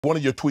One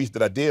of your tweets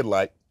that I did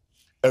like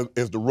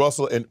is the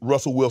Russell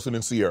Wilson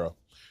and Ciara.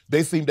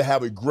 They seem to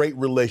have a great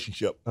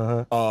relationship.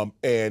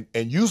 And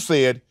you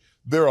said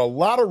there are a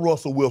lot of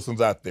Russell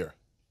Wilsons out there,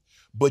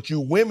 but you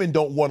women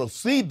don't want to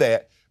see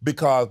that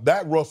because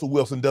that Russell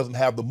Wilson doesn't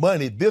have the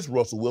money this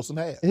Russell Wilson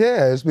has.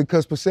 Yeah, it's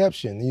because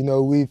perception. You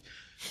know,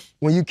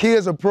 when you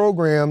kids are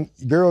programmed,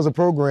 girls are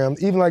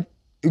programmed, even like,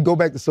 you go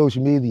back to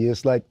social media,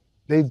 it's like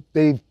they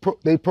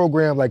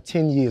programmed like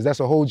 10 years. That's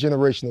a whole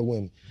generation of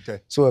women.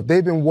 Okay. So if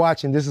they've been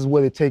watching, this is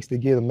what it takes to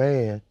get a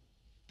man,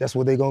 that's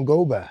what they're gonna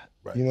go by.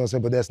 Right. You know what I'm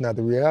saying? But that's not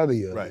the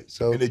reality of it.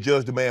 So, and they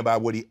judge the man by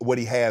what he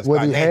has what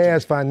financially. he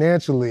has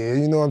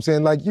financially. You know what I'm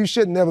saying? Like, you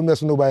should never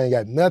mess with nobody who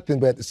ain't got nothing,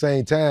 but at the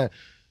same time,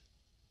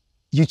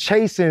 you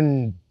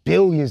chasing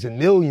billions and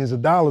millions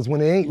of dollars when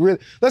they ain't really.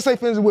 Let's say,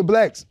 for instance, with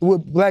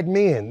black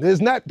men,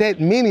 there's not that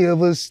many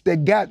of us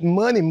that got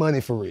money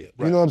for real.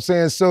 Right. You know what I'm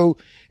saying? So,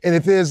 and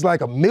if there's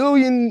like 1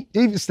 million,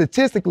 even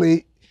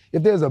statistically,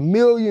 if there's 1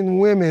 million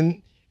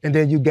women and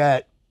then you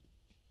got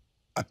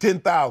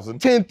 10,000.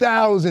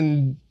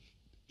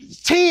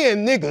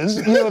 10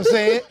 niggas, you know what I'm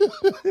saying?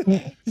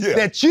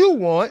 That you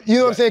want, you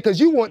know what I'm saying? Because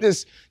you want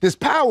this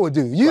power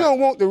dude. You don't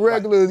want the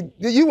regular,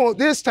 you want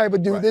this type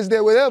of dude, this,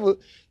 that, whatever.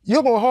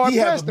 You're gonna hard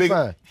press to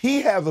find.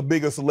 He has a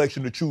bigger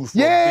selection to choose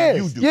from than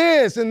you do.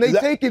 Yes, and they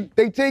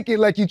take it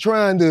like you're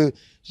trying to,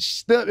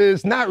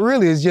 it's not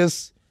really, it's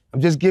just,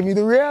 I'm just giving you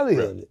the reality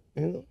of it.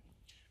 You know?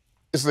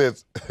 It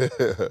says,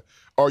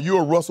 are you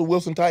a Russell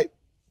Wilson type?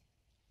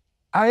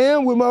 I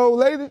am with my old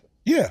lady.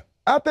 Yeah.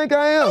 I think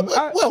I am.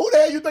 Well, who the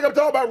hell you think I'm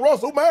talking about?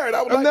 Russell married?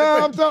 I would like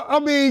I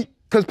mean,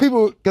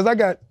 because I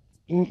got,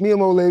 me and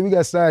my old lady, we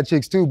got side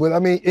chicks too, but I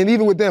mean, and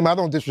even with them, I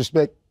don't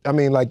disrespect, I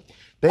mean, like,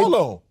 Hold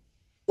on.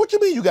 What you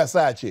mean you got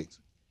side chicks?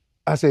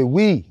 I said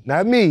we,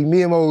 not me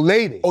and my old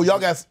lady. Oh, y'all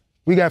got...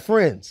 We got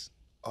friends,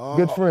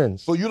 good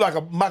friends. So you like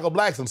a Michael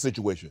Blackson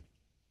situation?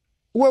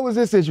 What was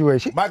this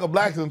situation? Michael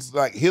Blackson's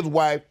like his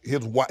wife,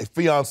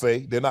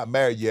 fiance, they're not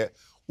married yet,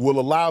 will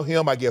allow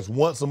him, I guess,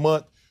 once a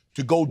month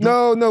to go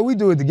do... No, we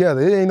do it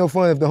together. It ain't no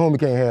fun if the homie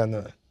can't have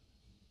none.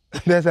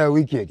 That's how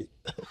we kick it.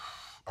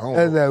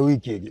 That's how we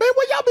kick it. Man,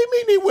 where y'all be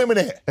meeting these women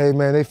at? Hey,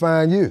 man, they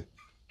find you.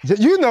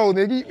 You know,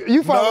 nigga,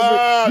 you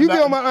follow me. You be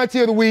on my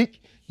auntie of the week.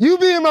 You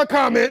be in my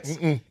comments. So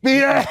let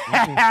me ask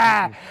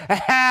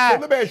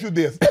you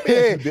this.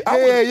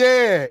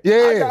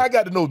 I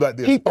got to know about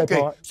this. Keep that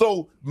part.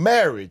 So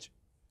marriage,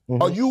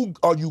 are you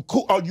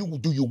cool?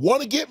 Do you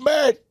want to get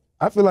married?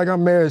 I feel like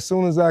I'm married as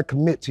soon as I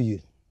commit to you.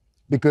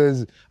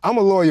 Because I'm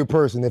a loyal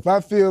person. If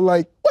I feel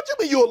like... What you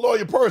mean you a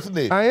loyal person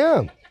then? I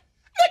am.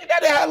 Nigga,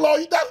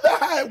 that's not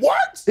how it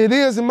works. It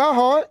is in my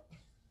heart.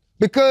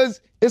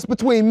 Because it's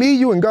between me,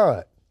 you, and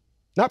God.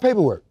 Not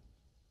paperwork.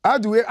 I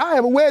do it. I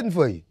have a wedding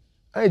for you.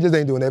 I ain't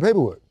doing that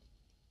paperwork.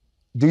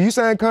 Do you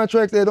sign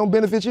contracts that don't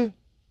benefit you?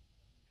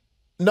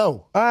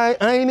 No. I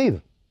ain't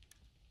either.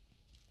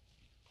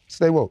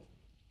 Stay woke.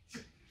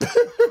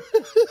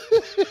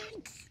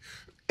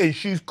 And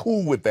she's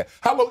cool with that.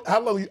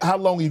 How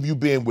long have you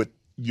been with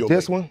your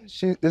This lady?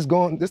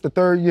 one, this the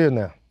 3rd year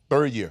now.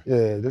 3rd year?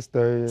 Yeah, this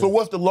 3rd year. So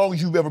what's the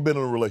longest you've ever been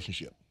in a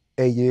relationship?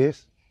 8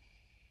 years.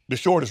 The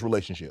shortest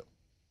relationship?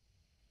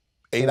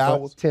 8 10 hours?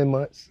 Months, 10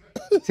 months.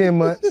 10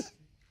 months.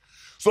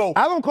 So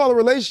I don't call a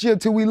relationship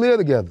till we live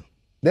together.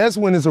 That's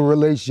when it's a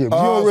relationship. You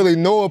don't really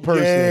know a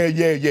person.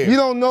 Yeah. You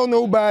don't know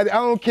nobody. I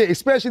don't care.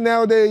 Especially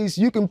nowadays,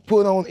 you can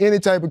put on any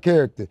type of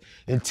character.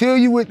 Until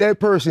you with that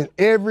person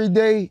every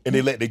day. And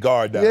they let their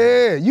guard down.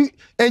 Yeah. You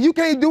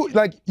can't do it.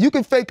 Like, you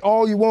can fake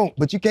all you want,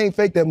 but you can't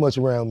fake that much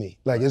around me.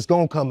 Like, it's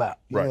gonna come out.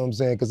 You know what I'm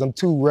saying? Because I'm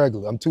too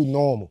regular. I'm too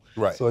normal.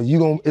 Right. So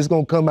it's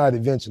gonna come out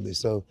eventually.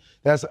 So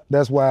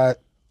that's why.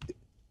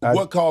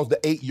 What caused the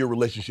 8-year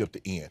relationship to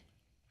end?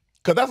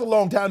 Because that's a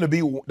long time to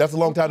be. That's a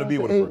long time to be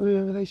with a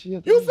person.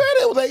 Relationship. You said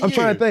it was 8 years. I'm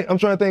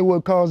trying to think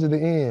what caused it to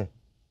end.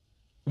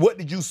 What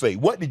did you say?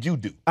 What did you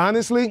do?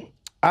 Honestly,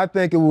 I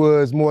think it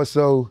was more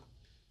so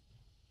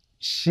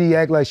she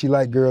acted like she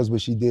liked girls,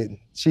 but she didn't.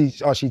 She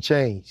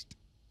changed.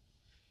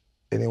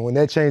 And then when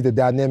that changed, the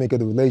dynamic of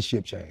the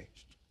relationship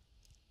changed.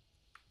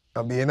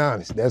 I'm being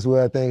honest. That's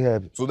what I think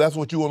happened. So that's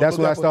what you want to That's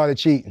when I started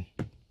cheating.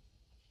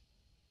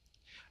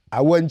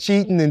 I wasn't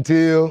cheating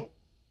until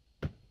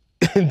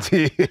I couldn't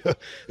get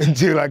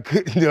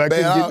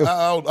the...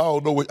 I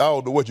don't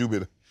know what you've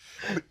been.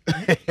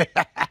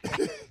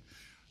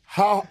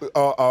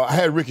 I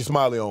had Ricky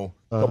Smiley on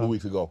a couple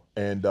weeks ago,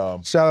 and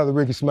shout out to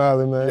Ricky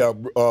Smiley, man. Yeah,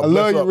 I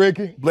love you,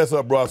 Ricky. Bless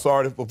up, bro.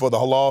 Sorry for the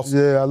loss.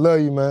 Yeah, I love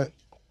you, man.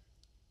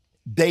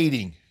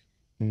 Dating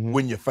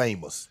when you're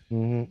famous.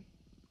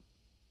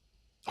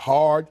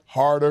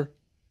 Harder.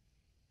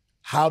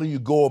 How do you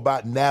go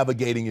about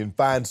navigating and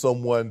find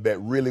someone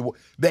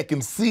that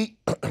can see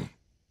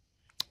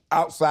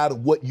outside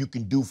of what you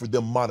can do for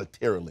them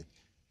monetarily?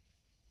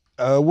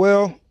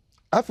 Well,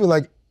 I feel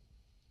like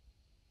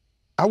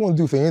I wouldn't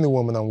do for any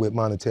woman I'm with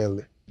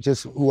monetarily.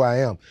 just who I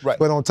am. Right.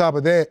 But on top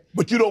of that,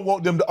 but you don't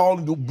want them to all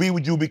be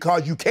with you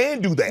because you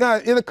can do that. Nah,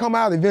 it'll come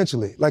out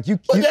eventually. Like you.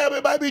 But damn,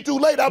 it might be too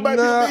late. I might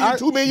be $1 million,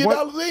 $2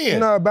 million in.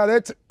 No, by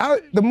that,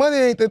 the money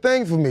ain't the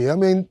thing for me. I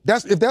mean,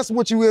 if that's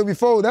what you will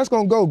before, that's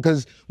gonna go.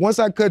 Because once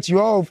I cut you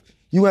off,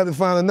 you have to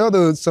find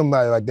another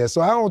somebody like that.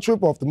 So I don't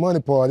trip off the money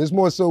part. It's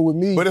more so with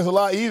me. But it's a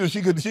lot easier.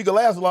 She could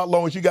last a lot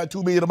longer. She got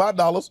 $2 million of my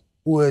dollars.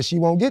 Well, she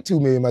won't get $2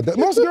 million.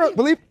 Most girls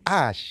believe. See,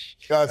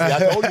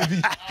 I told you.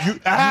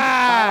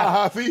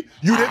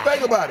 You didn't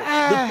think about it.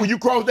 When you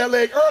crossed that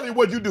leg earlier,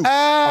 what'd you do? I'm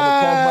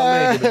gonna cross my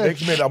leg. And the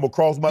next minute, I'm gonna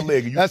cross my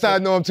leg. That's how I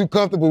know I'm too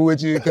comfortable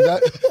with you,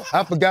 because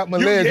I forgot my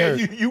leg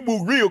hurt. You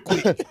move real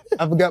quick.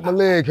 I forgot my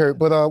leg hurt.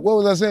 But what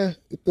was I saying?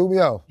 It threw me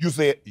off. You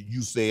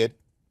said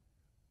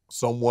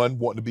someone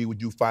wanting to be with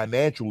you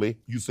financially.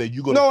 You said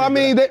you gonna. No, I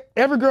mean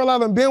every girl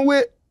I've been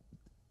with,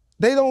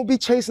 they don't be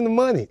chasing the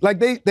money. Like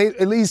they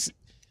at least.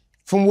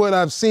 From what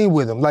I've seen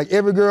with them, like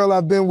every girl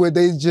I've been with,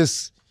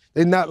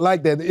 they're not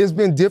like that. It's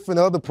been different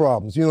other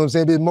problems, you know what I'm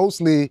saying? But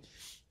mostly,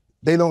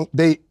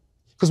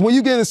 because when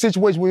you get in a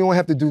situation where you don't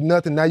have to do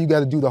nothing, now you got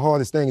to do the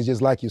hardest thing is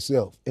just like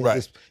yourself.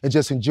 And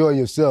just enjoy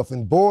yourself.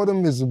 And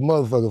boredom is a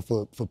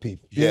motherfucker for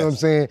people. You know what I'm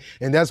saying?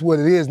 And that's what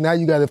it is. Now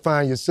you got to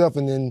find yourself,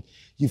 and then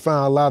you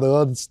find a lot of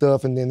other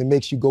stuff, and then it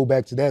makes you go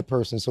back to that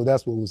person. So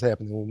that's what was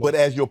happening with me. But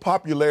as your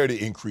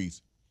popularity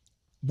increased,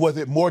 was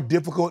it more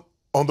difficult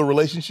on the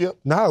relationship?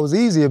 No, it was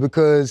easier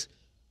because,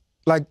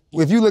 like,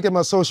 if you look at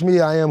my social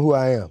media, I am who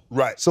I am.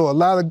 Right. So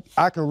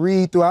I can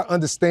read through, I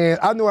understand,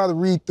 I know how to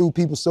read through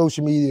people's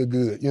social media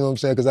good, you know what I'm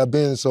saying, because I've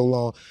been in so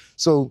long.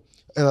 So,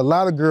 and a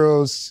lot of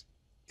girls,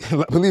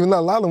 believe it or not,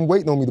 a lot of them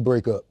waiting on me to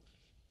break up.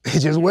 They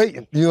just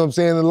waiting, you know what I'm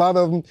saying? A lot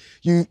of them,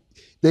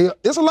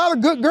 there's a lot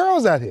of good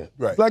girls out here.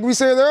 Right. Like we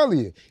said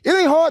earlier, it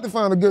ain't hard to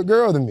find a good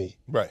girl to me.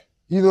 Right.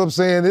 You know what I'm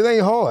saying? It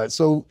ain't hard.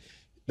 So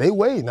they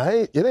waiting.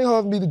 It ain't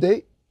hard for me to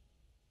date.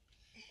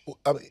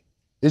 I mean,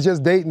 it's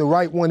just dating the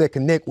right one that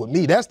connect with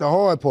me. That's the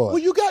hard part.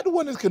 Well, you got the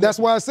one that's connected. That's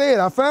why I said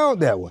I found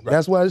that one. Right.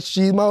 That's why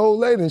she's my old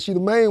lady and she the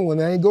main one.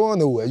 I ain't going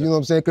nowhere. You know what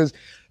I'm saying? Because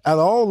out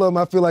of all of them,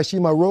 I feel like she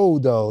my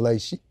road dog. Like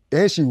she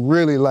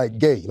really like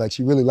gay. Like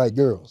she really like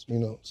girls. You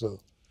know, so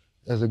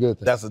that's a good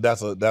thing. That's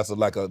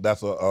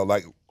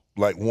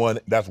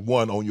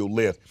one on your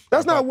list.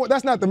 That's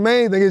not the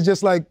main thing. It's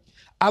just like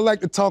I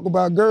like to talk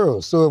about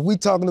girls. So if we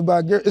talking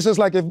about girls, it's just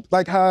like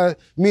how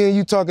me and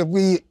you talk.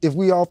 If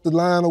we off the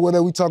line or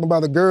whatever, we talking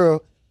about a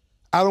girl.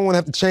 I don't want to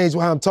have to change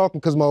how I'm talking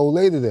because my old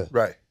lady there.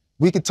 Right.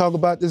 We could talk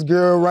about this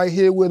girl right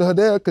here with her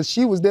there because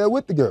she was there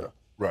with the girl.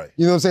 Right.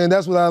 You know what I'm saying?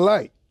 That's what I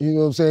like. You know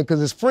what I'm saying?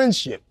 Because it's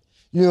friendship.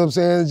 You know what I'm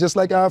saying? Just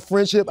like our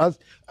friendship,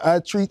 I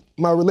treat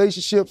my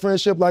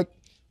friendship like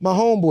my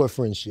homeboy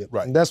friendship.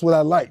 Right. And that's what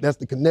I like. That's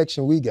the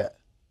connection we got.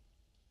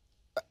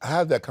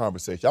 Have that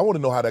conversation. I want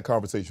to know how that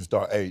conversation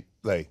started.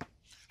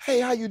 Hey,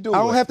 how you doing? I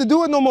don't have to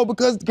do it no more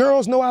because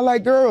girls know I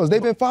like girls.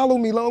 They've been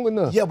following me long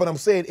enough. Yeah, but I'm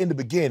saying in the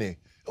beginning,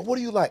 what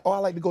do you like? Oh, I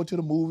like to go to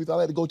the movies. I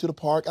like to go to the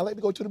park. I like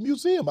to go to the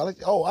museum. I like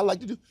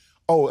to do.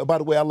 Oh, and by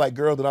the way, I like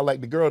girls, and I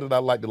like the girl that I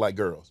like to like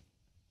girls.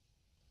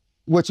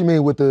 What you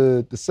mean with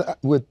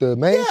the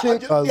main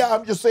chick?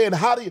 I'm just saying,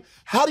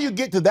 how do you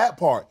get to that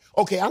part?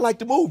 Okay, I like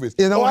the movies.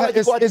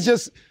 It's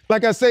just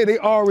like I say, they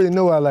already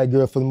know I like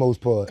girls for the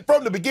most part.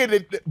 From the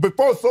beginning,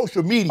 before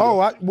social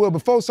media.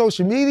 Before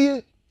social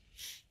media,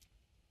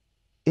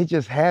 it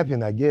just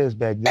happened, I guess,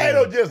 back then. It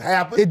don't just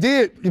happen. It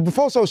did.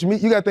 Before social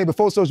media, you got to think,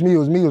 before social media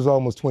was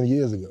almost 20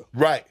 years ago.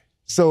 Right.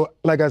 So,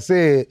 like I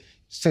said,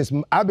 since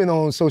I've been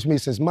on social media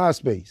since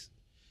MySpace.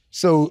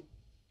 So,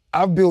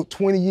 I've built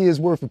 20 years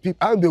worth of people.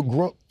 I've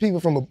built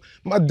people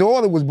my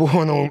daughter was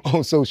born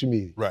on social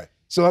media. Right.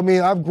 So, I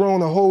mean, I've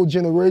grown a whole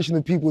generation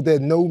of people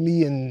that know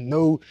me and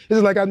know,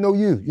 it's like I know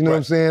you. You know what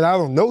I'm saying? I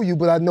don't know you,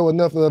 but I know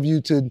enough of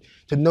you to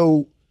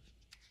know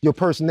your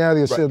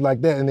personality or shit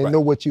like that, and they know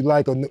what you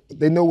like, or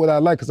they know what I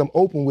like, because I'm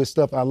open with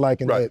stuff I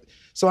like and that.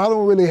 So I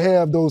don't really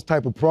have those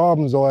type of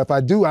problems, or if I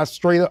do, I'm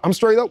straight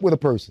up with a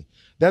person.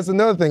 That's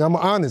another thing. I'm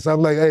honest.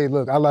 I'm like, hey,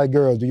 look, I like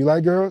girls. Do you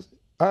like girls?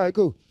 All right,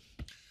 cool.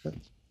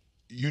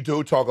 You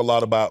do talk a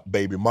lot about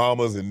baby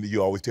mamas, and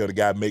you always tell the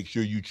guy, make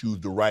sure you choose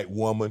the right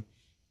woman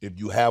if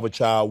you have a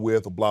child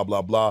with, or blah,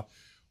 blah, blah.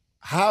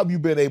 How have you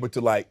been able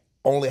to,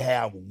 only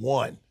have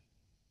one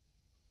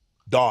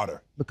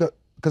daughter?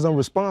 Because I'm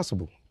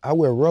responsible. I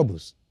wear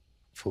rubbers,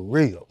 for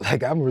real.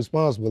 I'm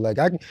responsible. I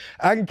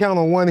can count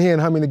on one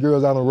hand how many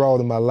girls I done rawed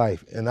in my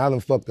life, and I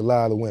done fucked a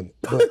lot of women.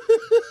 But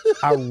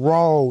I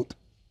rawed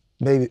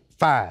maybe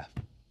 5.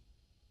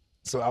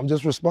 So I'm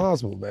just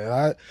responsible,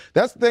 man.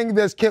 That's the thing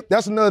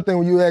that's another thing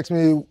when you ask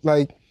me,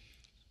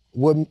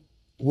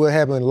 what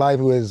happened in life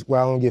is why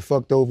I don't get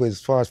fucked over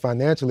as far as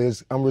financially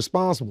is I'm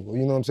responsible.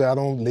 You know what I'm saying? I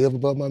don't live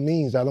above my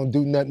means. I don't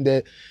do nothing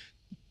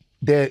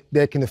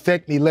that can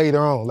affect me later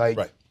on.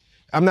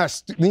 I'm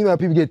not, you know how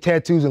people get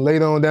tattoos and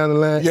later on down the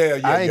line?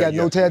 I ain't got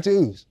no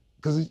tattoos.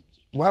 Because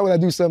why would I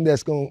do something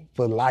that's going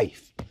for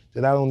life?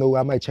 that I don't know,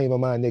 I might change my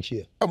mind next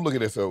year. I'm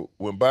looking at so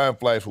when buying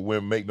flights for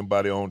women, make them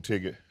buy their own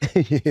ticket,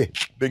 Yeah.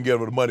 then get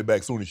her the money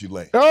back as soon as she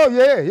land. Oh,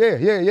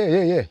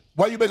 yeah.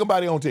 Why you make them buy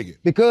their own ticket?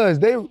 Because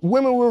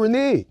women will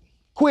renege,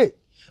 quick.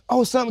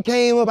 Oh, something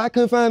came up, I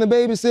couldn't find a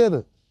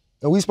babysitter.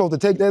 And we supposed to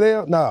take that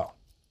L?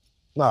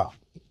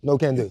 No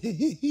can do.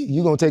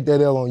 You gonna take that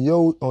L on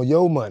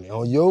your money,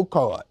 on your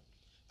card.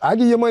 I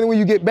give you money when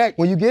you get back,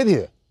 when you get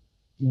here.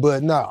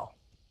 But no.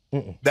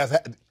 That's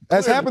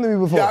happened to me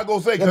before. Yeah, I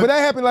gonna say. But that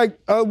happened like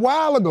a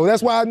while ago.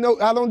 That's why I know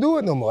I don't do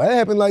it no more. That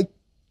happened like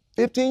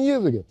 15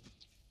 years ago.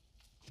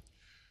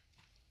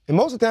 And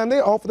most of the time they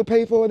offer to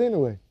pay for it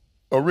anyway.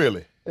 Oh,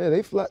 really? Yeah,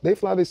 they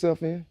fly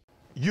themselves in.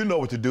 You know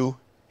what to do.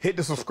 Hit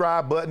the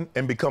subscribe button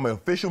and become an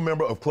official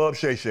member of Club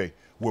Shay Shay,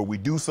 where we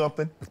do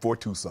something before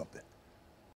two something.